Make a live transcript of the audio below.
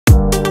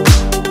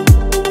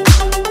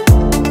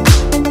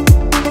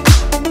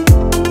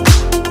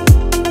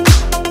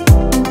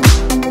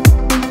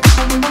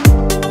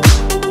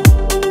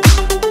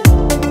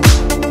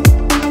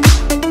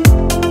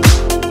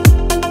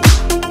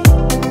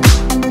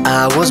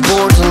I was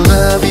born to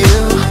love you,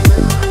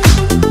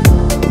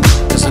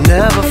 'cause I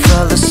never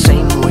felt the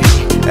same way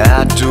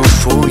I do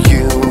for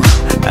you.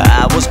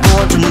 I was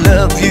born to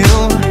love you.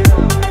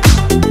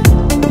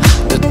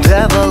 The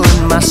devil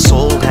in my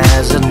soul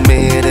has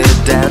admitted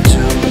that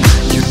too.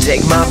 You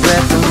take my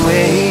breath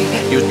away,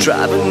 you're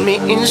driving me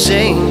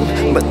insane,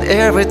 but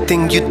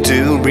everything you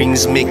do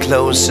brings me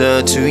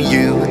closer to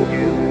you.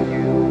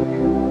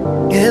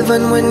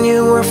 Even when you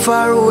were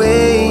far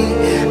away,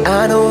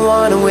 I don't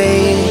wanna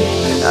wait,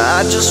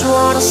 I just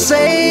wanna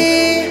say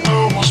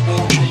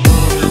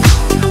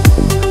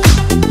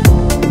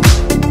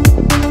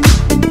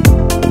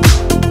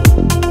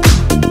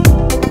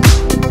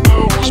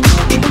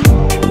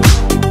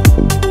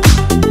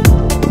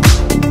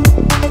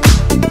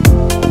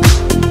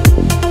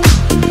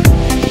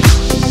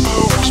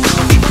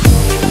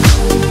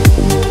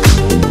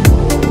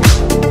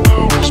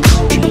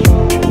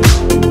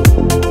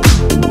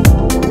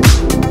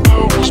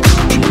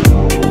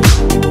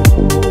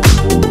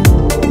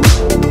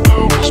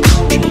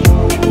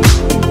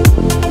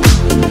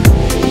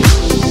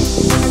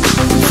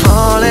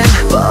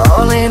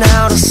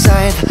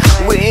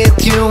with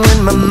you in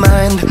my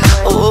mind.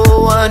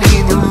 Oh, I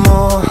need you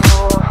more.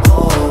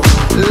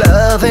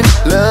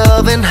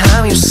 Loving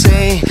how you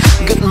say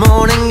good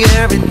morning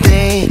every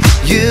day.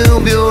 You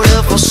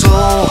beautiful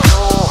soul.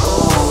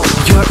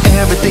 You're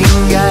everything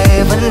I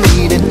ever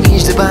needed.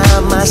 Each day by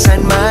my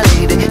side, my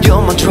lady.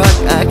 You're my drug,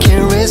 I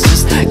can't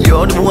resist.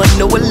 You're the one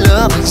that will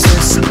love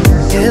exists.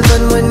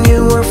 Even when you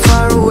were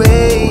far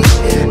away,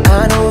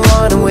 I don't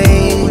wanna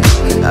wait,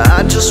 I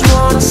just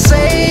wanna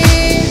say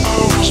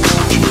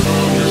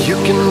you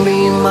can be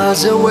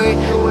miles away,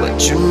 but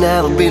you'll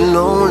never be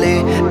lonely.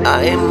 I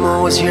am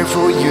always here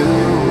for you.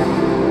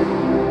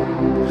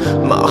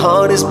 My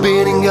heart is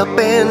beating up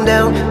and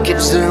down,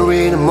 keeps the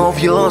rhythm of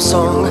your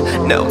song,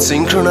 now it's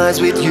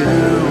synchronized with you.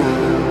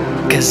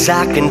 'Cause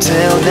I can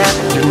tell that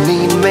you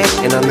need me,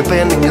 and I'm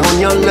depending on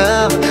your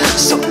love.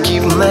 So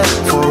keep me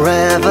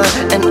forever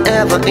and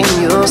ever in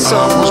your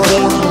song. I was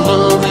born to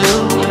love you.